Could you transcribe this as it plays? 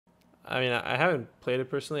I mean, I haven't played it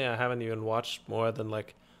personally. I haven't even watched more than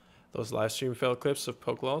like those live stream fail clips of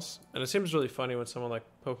Pokelols, and it seems really funny when someone like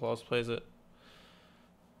Pokelols plays it.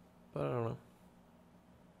 But I don't know.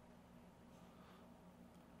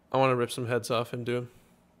 I want to rip some heads off and do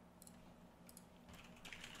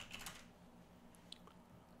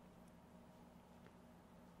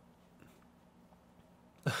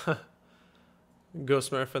go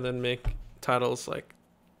Smurf and then make titles like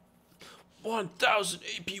 1000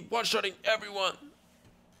 AP one-shotting everyone.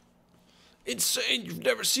 Insane, you've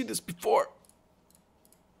never seen this before.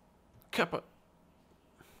 Kappa.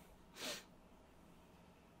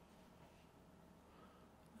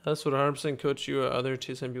 That's what 100% coach you or other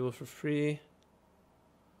TSM people for free.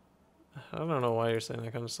 I don't know why you're saying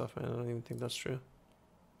that kind of stuff, man. I don't even think that's true.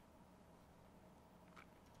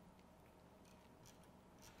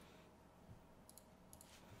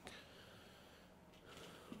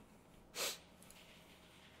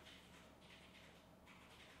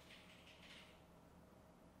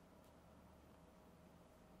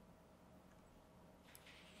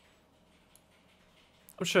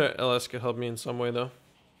 I'm sure LS could help me in some way, though.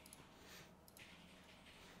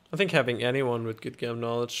 I think having anyone with good game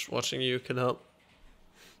knowledge watching you can help.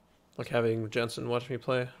 Like having Jensen watch me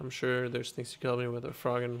play. I'm sure there's things you can help me with, or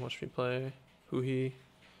Froggen watch me play. Huhi.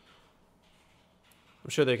 I'm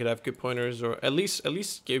sure they could have good pointers, or at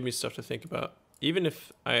least give me stuff to think about. Even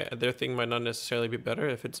if their thing might not necessarily be better,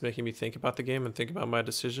 if it's making me think about the game and think about my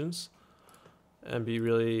decisions, and be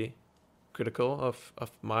really critical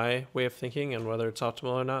of my way of thinking and whether it's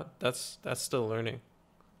optimal or not, that's still learning.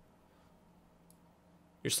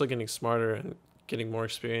 You're still getting smarter and getting more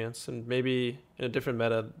experience, and maybe in a different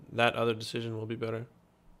meta, that other decision will be better.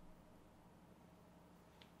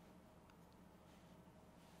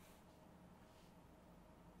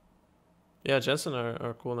 Yeah, Jensen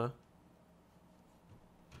are cool now.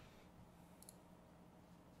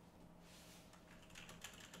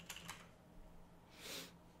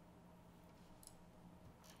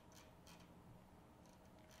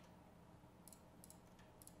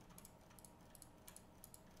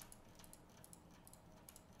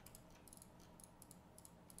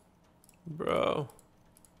 Bro,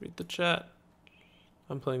 read the chat.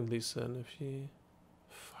 I'm playing Lisa, and if he...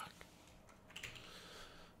 Fuck.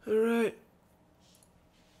 Alright.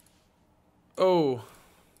 Oh.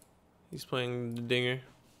 He's playing the Dinger.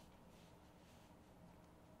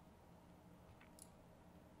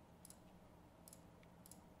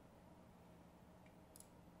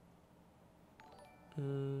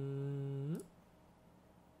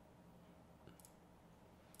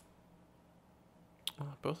 Oh,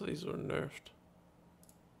 both of these were nerfed.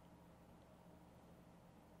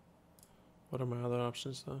 What are my other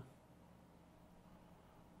options, though?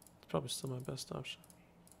 It's probably still my best option.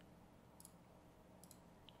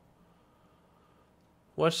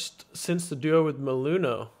 Watched since the duo with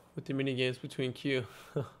Maluno with the mini games between Q.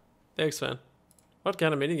 Thanks, man. What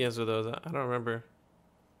kind of mini games are those? I don't remember.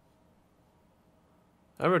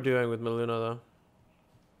 I remember doing with Maluno though.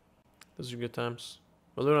 Those are good times.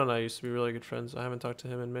 Maluno and I used to be really good friends. I haven't talked to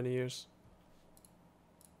him in many years.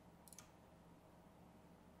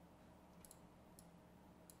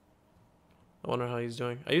 I wonder how he's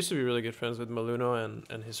doing. I used to be really good friends with Maluno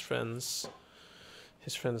and his friends.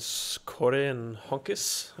 His friends Kore and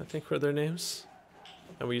Honkis, I think were their names.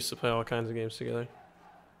 And we used to play all kinds of games together.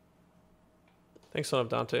 Thanks, son of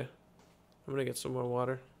Dante. I'm gonna get some more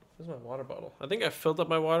water. Where's my water bottle? I think I filled up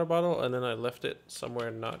my water bottle and then I left it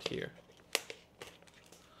somewhere not here.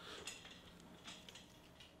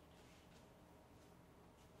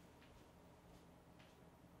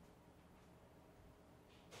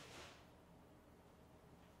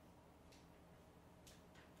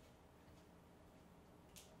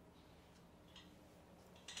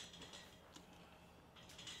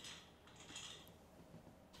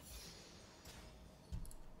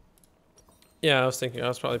 Yeah, I was thinking I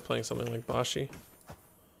was probably playing something like Bashi.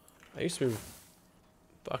 I used to be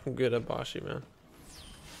fucking good at Bashi, man.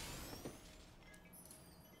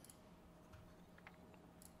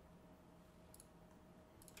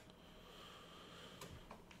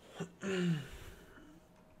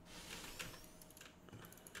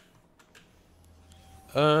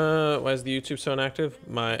 Why is the YouTube so inactive?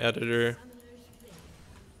 My editor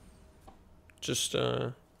just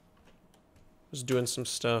was doing some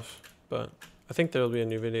stuff, but I think there will be a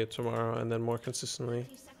new video tomorrow and then more consistently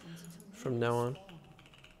from now on.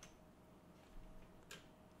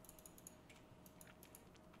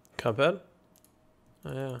 Cuphead?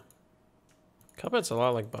 Oh yeah. Cuphead's a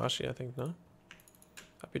lot like Bashi, I think, no?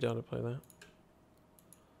 I'd be down to play that.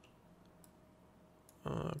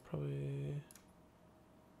 Probably...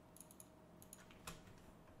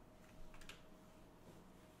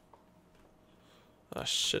 Ah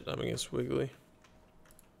shit, I'm against Wiggly.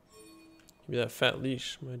 Give me that fat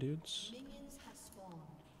leash, my dudes.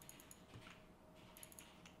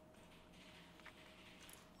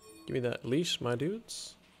 Give me that leash, my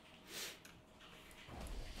dudes.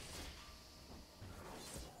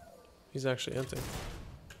 He's actually empty.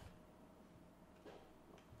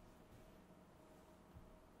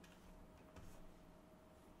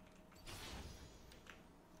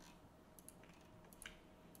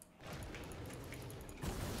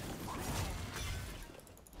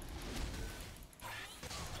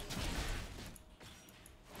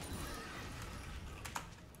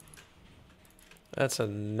 That's a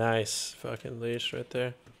nice fucking leash right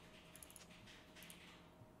there.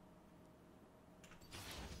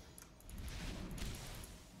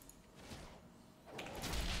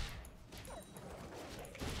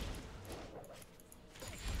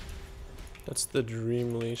 That's the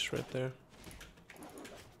dream leash right there.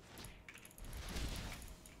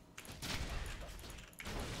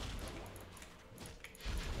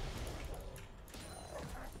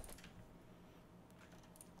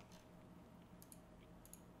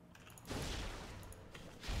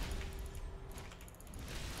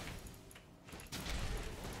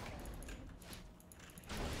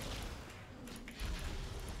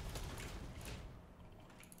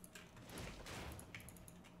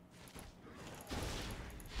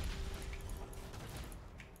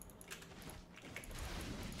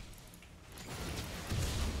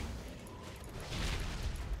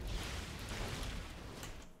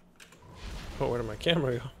 Oh, where did my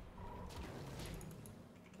camera go?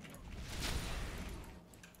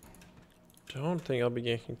 Don't think I'll be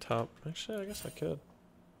ganking top. Actually, I guess I could.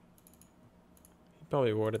 He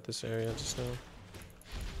probably warded this area just now.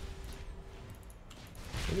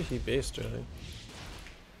 Maybe he based early.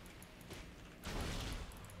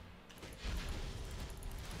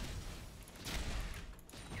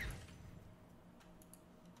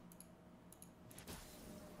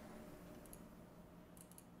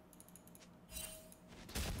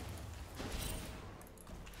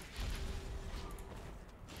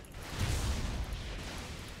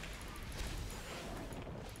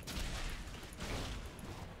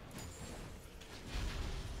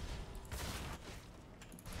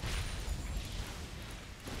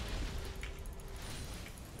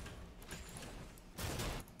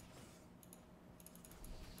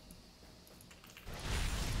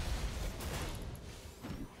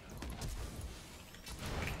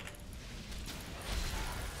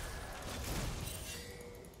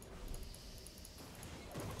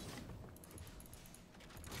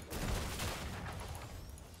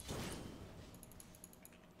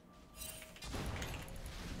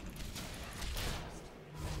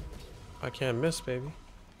 I can't miss, baby.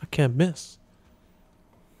 I can't miss.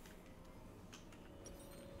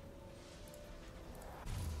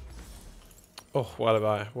 Oh, what a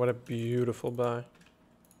buy. What a beautiful buy.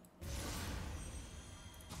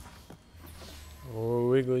 Oh,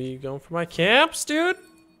 Wiggly, you going for my camps, dude?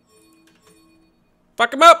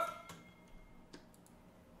 Fuck him up!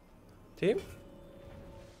 Team?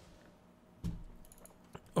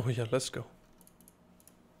 Oh, yeah, let's go.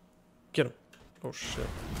 Get him. Oh, shit.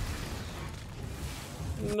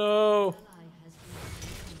 No!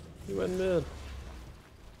 He went mid.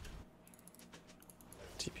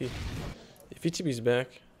 TP. If he TP's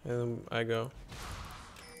back, and then I go.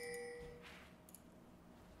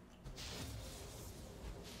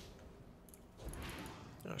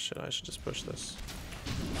 Oh shit, I should just push this.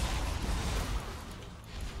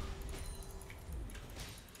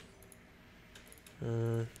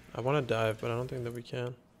 I want to dive, but I don't think that we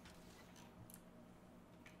can.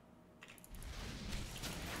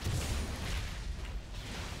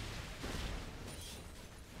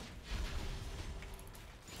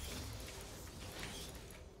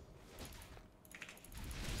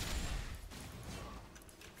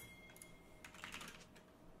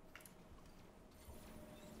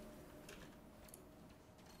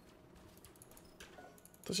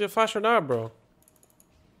 Does he have flash or not, bro?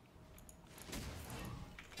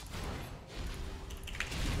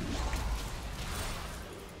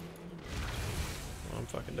 Oh, I'm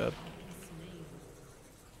fucking dead.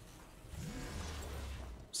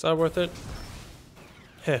 Is that worth it?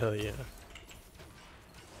 Hell yeah.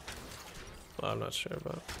 Well, I'm not sure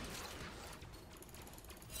about.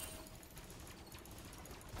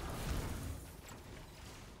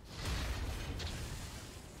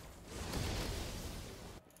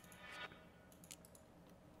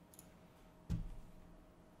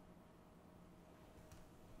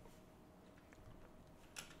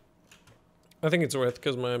 I think it's worth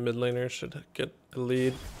because my mid laner should get a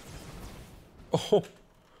lead. Oh,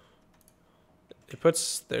 It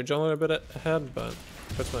puts their jungler a bit ahead, but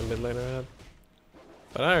it puts my mid laner ahead.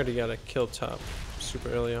 But I already got a kill top super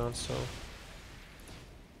early on, so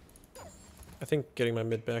I think getting my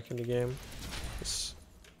mid back in the game is...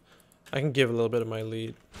 I can give a little bit of my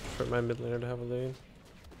lead for my mid laner to have a lead.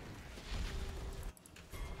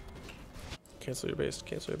 Cancel your base,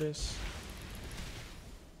 cancel your base.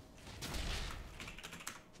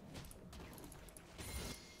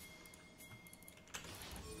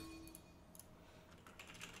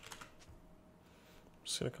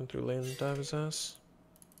 Just gonna come through lane and dive his ass.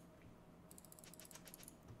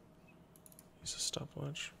 Use a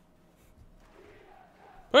stopwatch.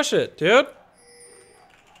 Push it, dude!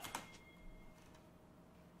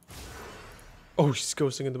 Oh, she's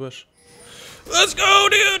ghosting in the bush. Let's go,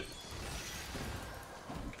 dude!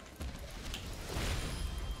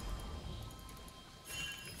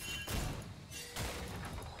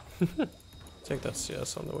 Take that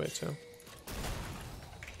CS on the way too.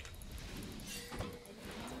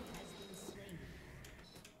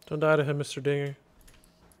 Don't die to him, Mr. Dinger.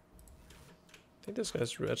 I think this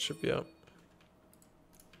guy's red should be up.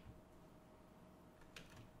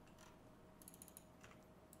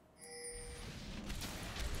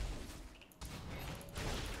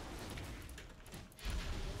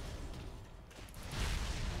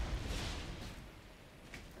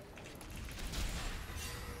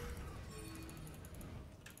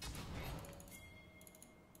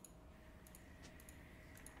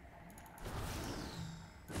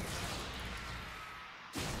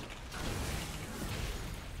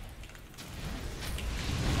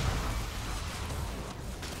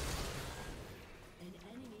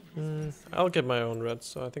 I'll get my own red,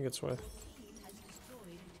 so I think it's worth.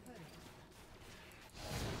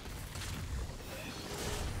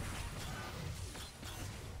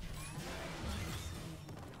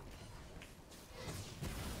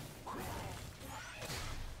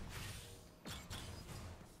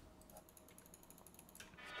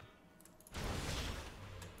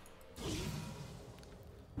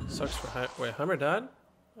 Sucks for wait, Hammer died?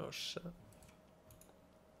 Oh shit.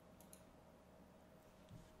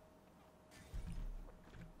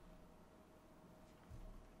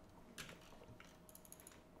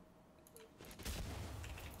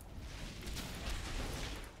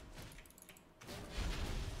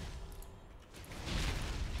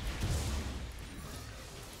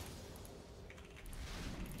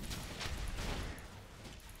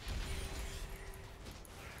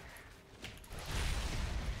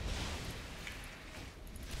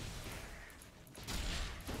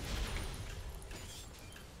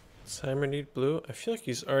 Timer need blue. I feel like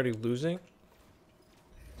he's already losing.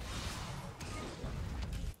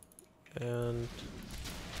 And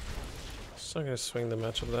it's not gonna swing the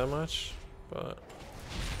matchup that much, but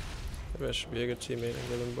maybe I should be a good teammate and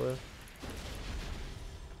get him blue.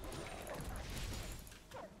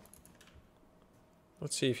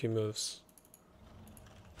 Let's see if he moves.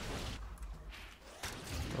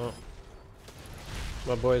 Oh.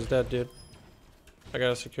 My boy is dead, dude. I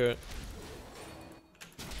gotta secure it.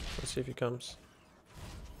 Let's see if he comes.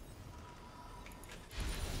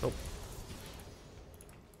 Nope.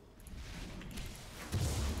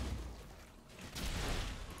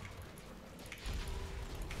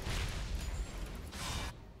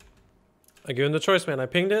 I give him the choice, man. I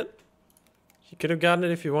pinged it. He could have gotten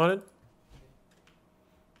it if he wanted.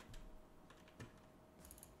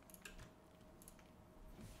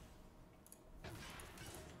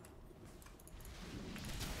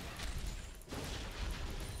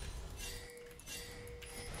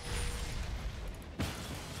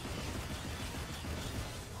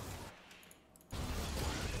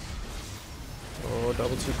 Oh,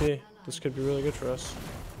 double TP. This could be really good for us.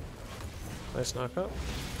 Nice knockout.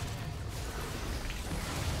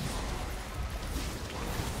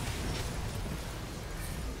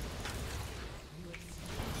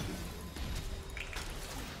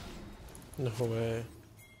 No way.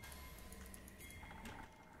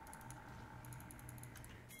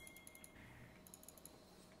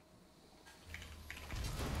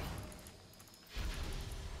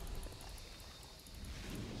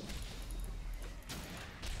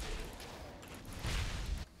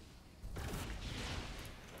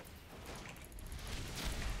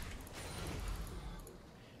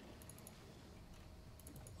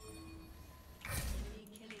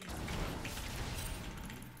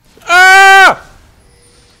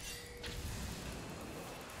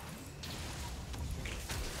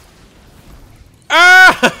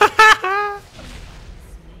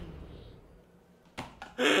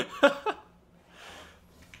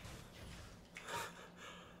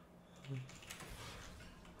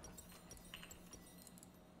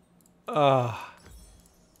 Ah.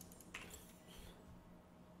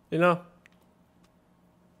 You know,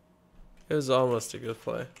 it was almost a good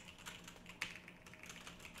play.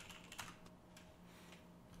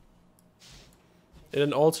 In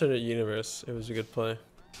an alternate universe, it was a good play.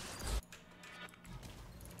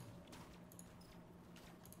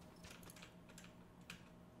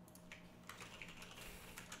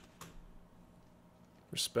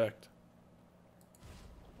 Respect.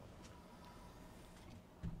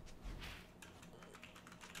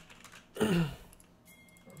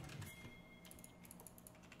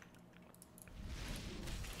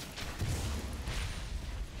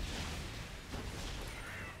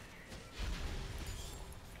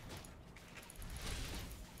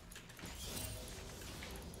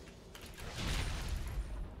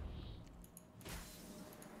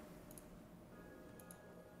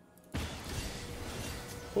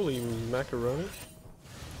 Holy macaroni.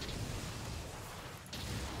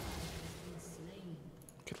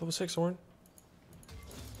 Get level 6, Orin.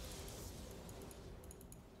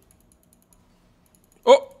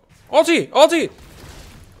 Oh! Ulti! Ulti!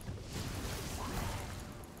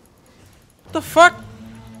 What the fuck?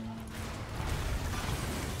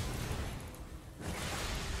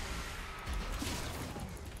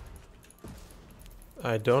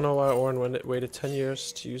 I don't know why Orin waited 10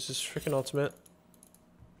 years to use his freaking ultimate.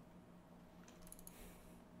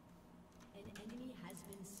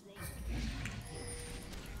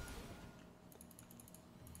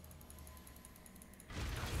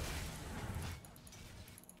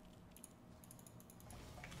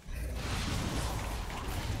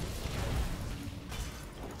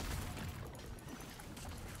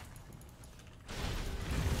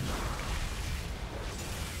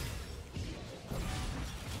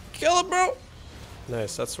 Kill him, bro!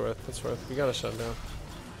 Nice, that's worth. That's worth. We gotta shut him down.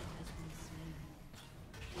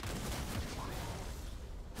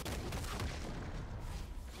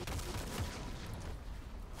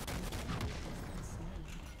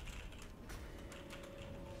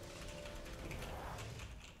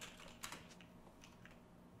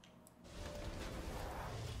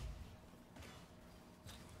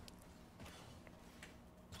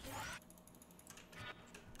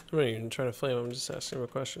 I'm not even trying to flame him, I'm just asking him a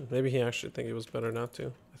question. Maybe he actually think it was better not to.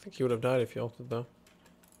 I think he would have died if he ulted though.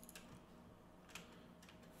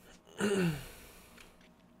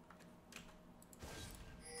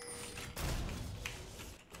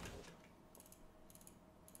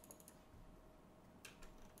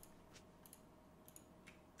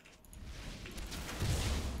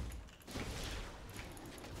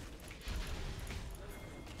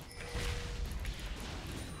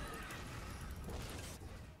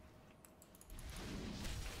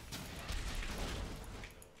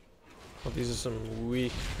 Oh, these are some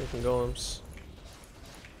weak freaking golems.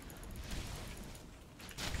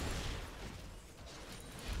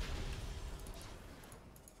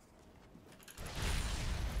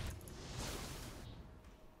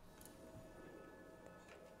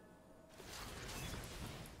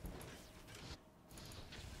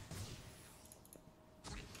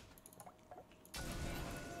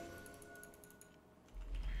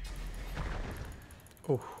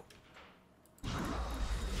 Oh.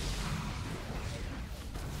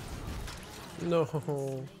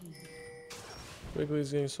 No.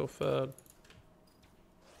 Wiggly's getting so fat.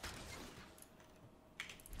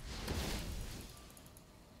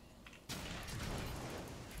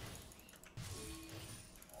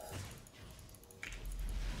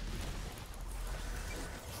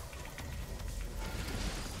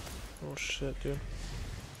 Oh shit, dude.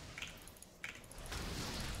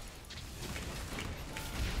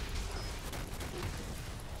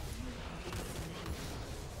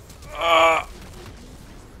 Ah!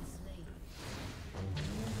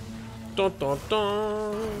 Dun dun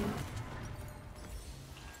dun!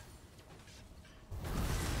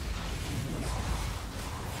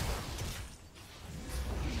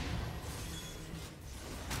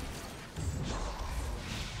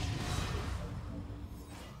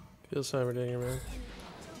 Feels cyberdinger, man.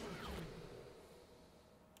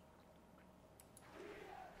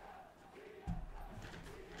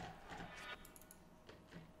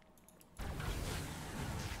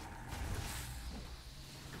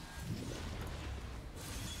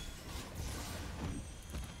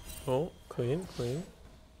 Oh, clean, clean.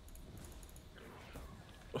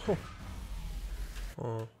 Oh.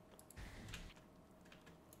 Oh.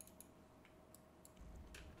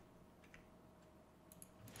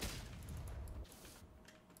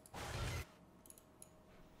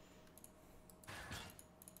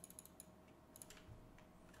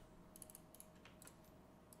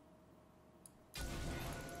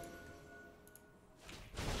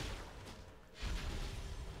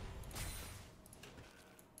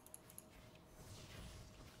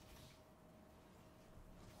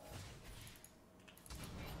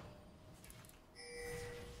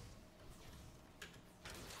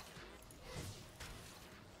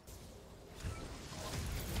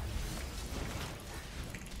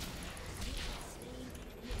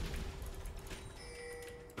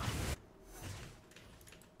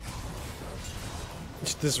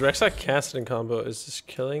 This Rek'Sai casting combo is just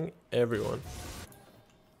killing everyone.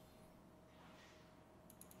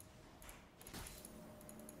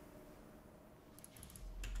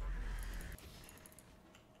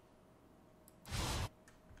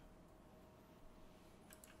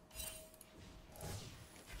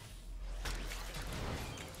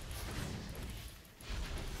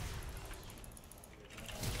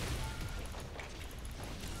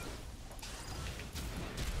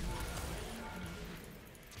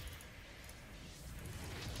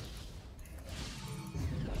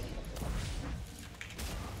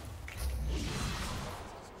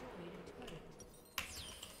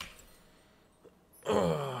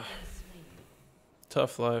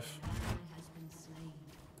 Tough life.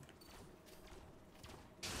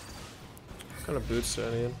 What kind of boots do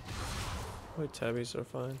I need? Wait, tabbies are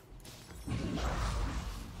fine.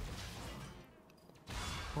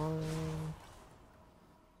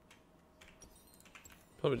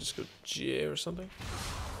 Probably just go GA or something. I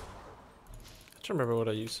don't remember what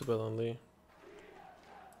I used to build on Lee.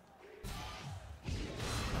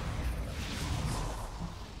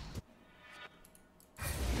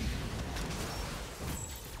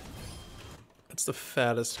 That's the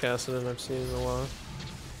fattest Cassidy I've seen in a while.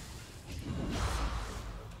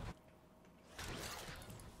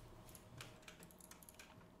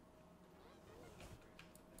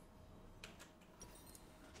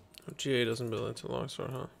 GA doesn't build into longsword,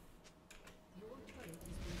 huh?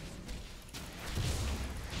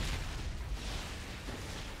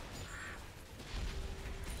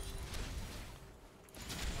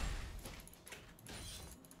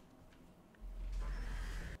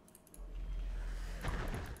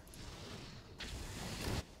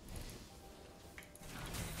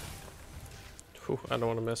 Whew, I don't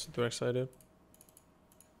want to mess with the Rek'Sai, dude.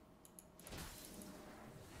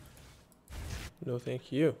 No,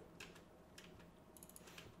 thank you.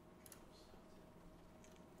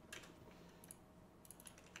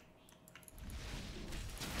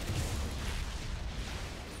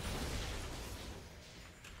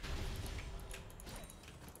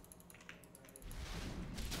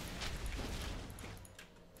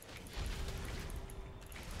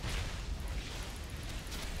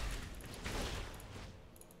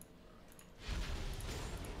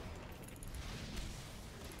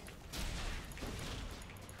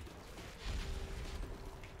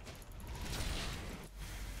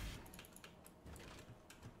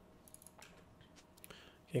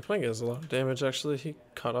 Gangplank does a lot of damage, actually. He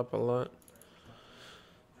caught up a lot.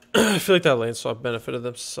 I feel like that lane swap benefited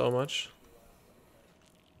them so much.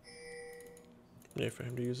 Yeah, for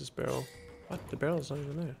him to use his barrel. What? The barrel's not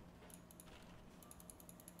even there.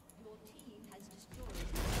 Your team has destroyed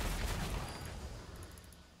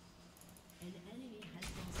an enemy has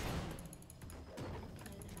been slain.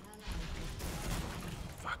 An ally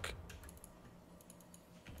Fuck.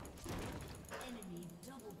 enemy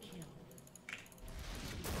double kill.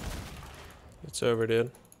 It's over,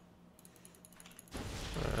 dude.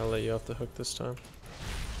 Alright, I'll let you off the hook this time.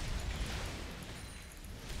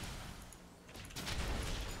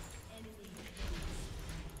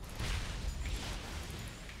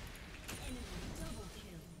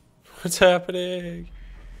 What's happening?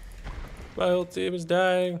 My whole team is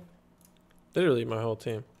dying. Literally my whole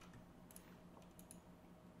team.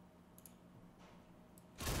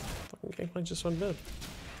 Fucking Gangplank just went dead.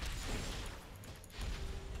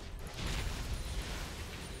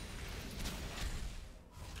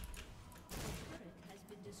 Has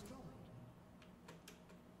been destroyed.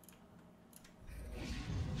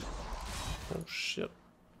 Oh shit.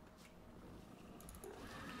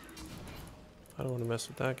 I don't want to mess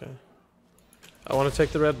with that guy. I want to take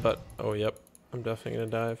the red, but oh yep, I'm definitely gonna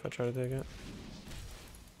die if I try to take it.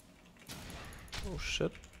 Oh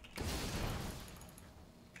shit.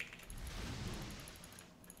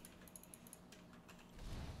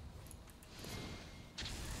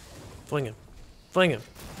 Fling him. Fling him.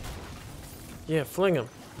 Yeah, fling him.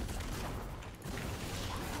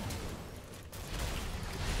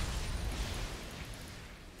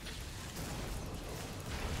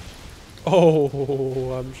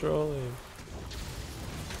 Oh, I'm trolling.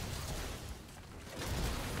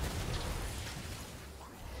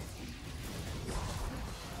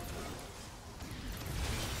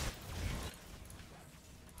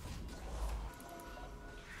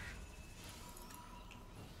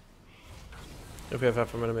 If we have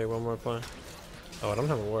half a minute, make one more play. Oh, I don't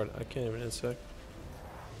have a ward. I can't even insect.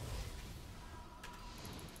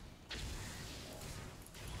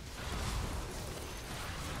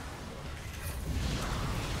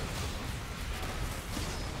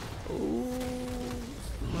 Oh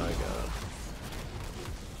my god.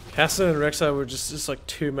 Castle and Rek'Sai were just like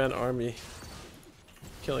 2-man army,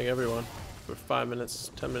 killing everyone for 5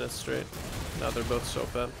 minutes, 10 minutes straight. Now they're both so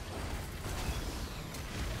bad.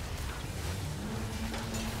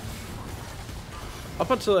 Up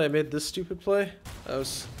until I made this stupid play, I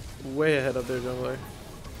was way ahead of their jungler.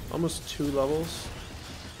 Almost 2 levels.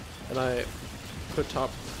 And I put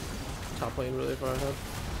top lane really far ahead.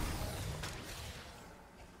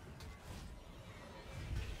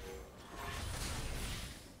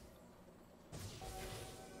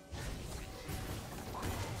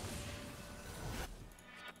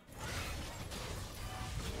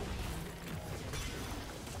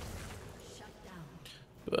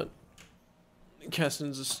 But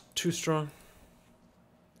Caston's is too strong.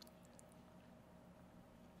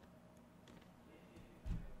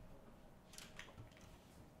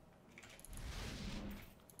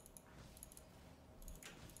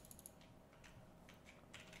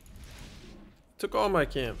 Took all my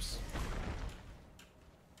camps.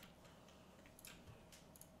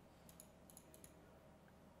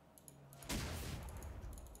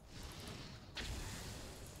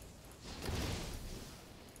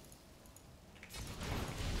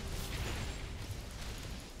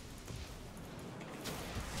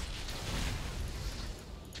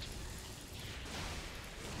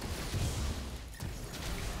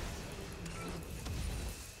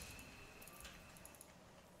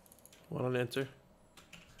 One on enter.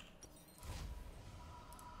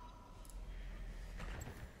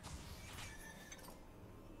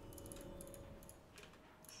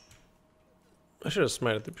 I should have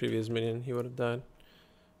smited the previous minion. He would have died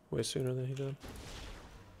way sooner than he did.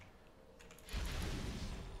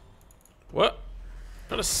 What?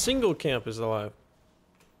 Not a single camp is alive.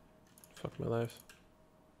 Fuck my life.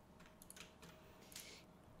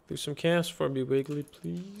 Do some camps for me, Wiggly,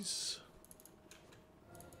 please.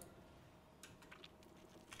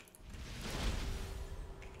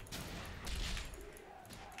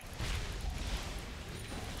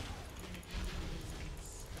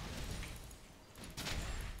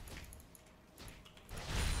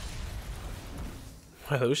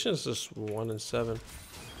 My Lucian is just 1 in 7.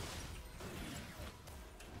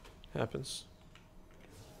 Happens.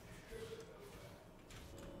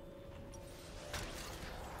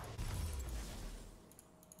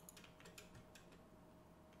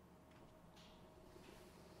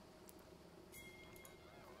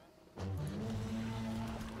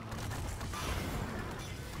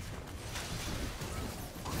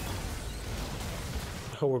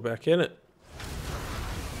 Oh, we're back in it.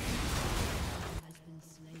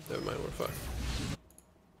 Never mind, we're fine.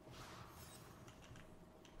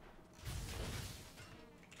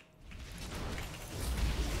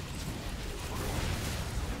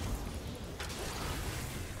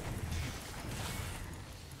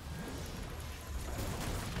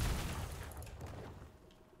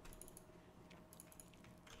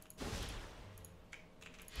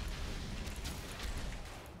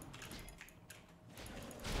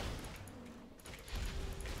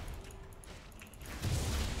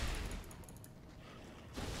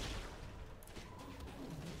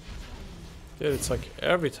 Dude, it's like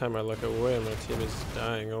every time I look away, my team is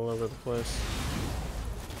dying all over the place.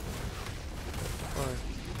 Alright.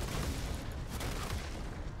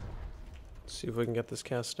 See if we can get this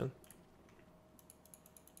cast in.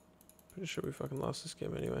 Pretty sure we fucking lost this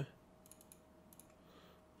game anyway.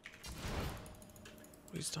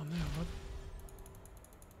 He's done there, what?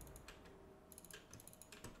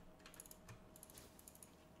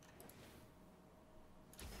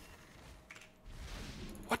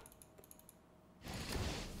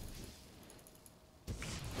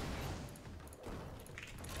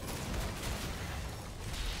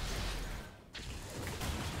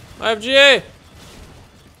 I have GA!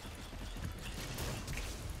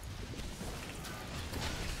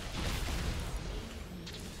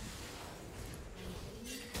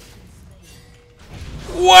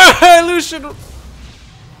 Why, Lucian?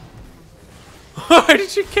 Why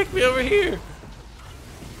did you kick me over here?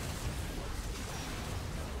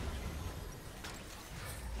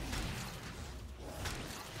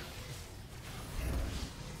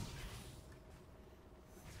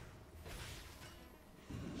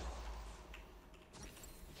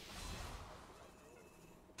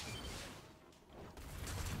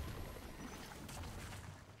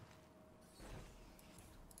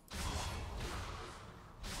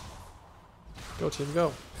 Go team,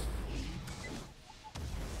 go.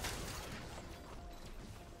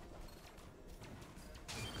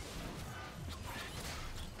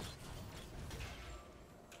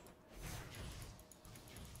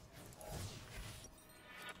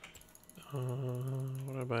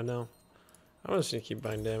 What do I buy now? I'm just gonna keep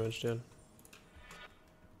buying damage, dude.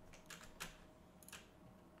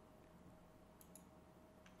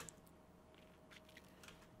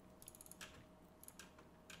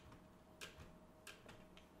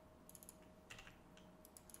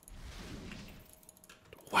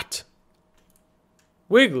 What?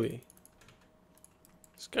 Wiggly.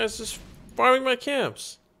 This guy's just farming my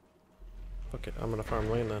camps. Okay, I'm gonna farm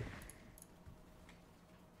lane then.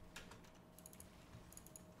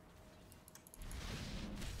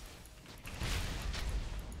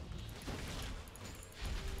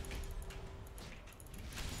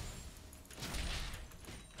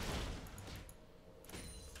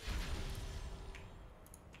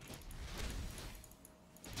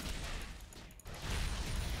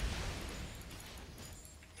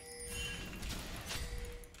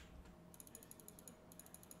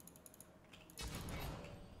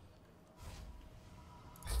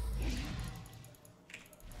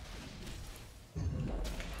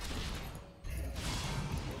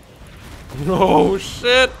 No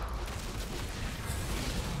shit.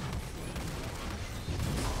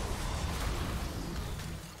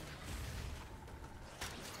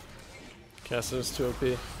 Castle is too OP.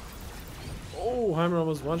 Oh, Heimer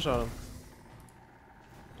almost one-shot him.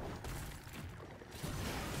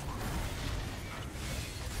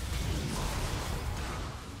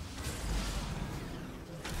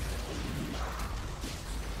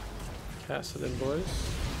 Cast it in, boys.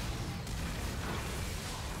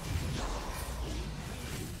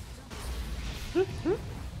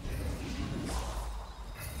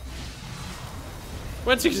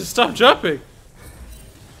 When's he just stop jumping?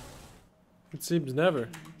 It seems never.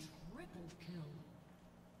 Triple kill.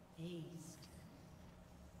 Aced.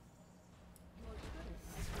 Your turret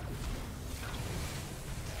has been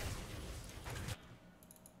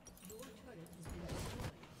destroyed.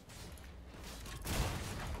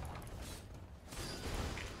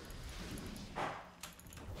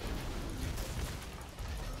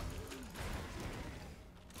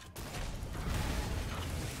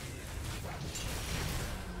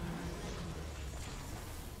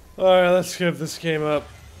 Alright, let's give this game up.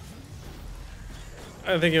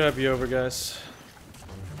 I think it might be over, guys.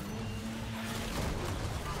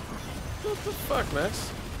 What the fuck,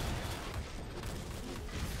 Max?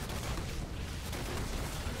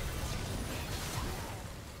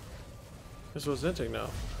 This was Zintig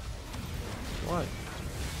now. Why?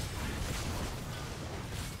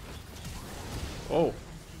 Oh.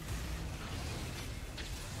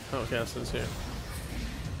 Oh, Gaston's here.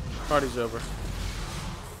 Party's over.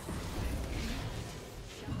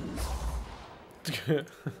 I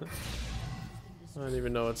don't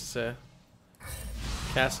even know what to say.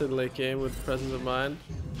 Casted late game with presence of mind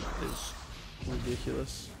is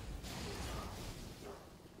ridiculous.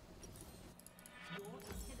 Your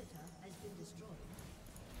inhibitor has been destroyed.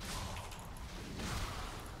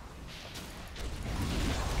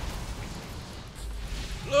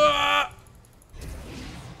 Ah!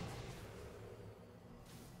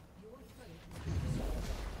 Your turret has been destroyed.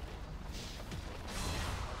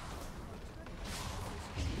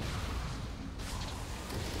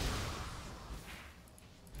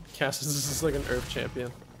 Cassius is like an Earth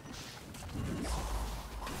champion.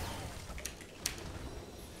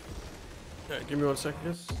 Alright, give me 1 second,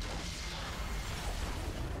 guys.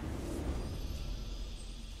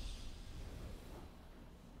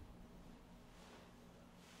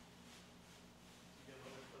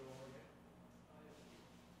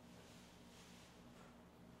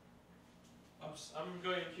 I'm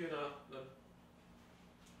going queue now.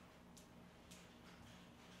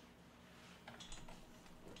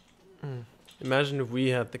 Imagine if we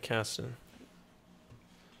had the Caston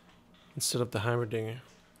instead of the Heimerdinger.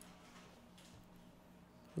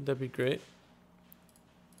 Would that be great?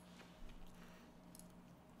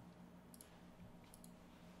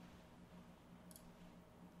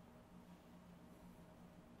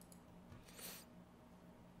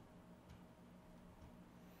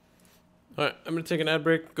 Alright, I'm gonna take an ad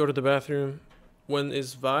break, go to the bathroom. When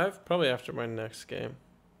is Vive? Probably after my next game.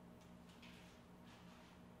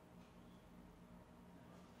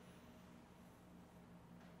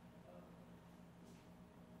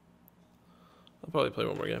 I'll probably play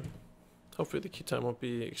one more game. Hopefully the queue time won't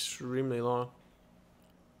be extremely long.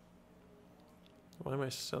 Why am I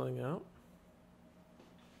selling out?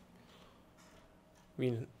 I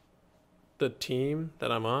mean, the team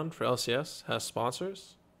that I'm on for LCS has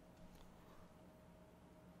sponsors.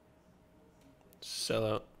 Sell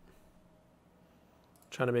out.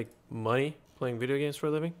 Trying to make money playing video games for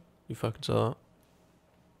a living? You fucking sell out.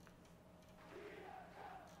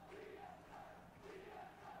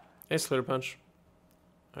 Hey, Slitter Punch.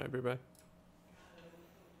 Alright, be back.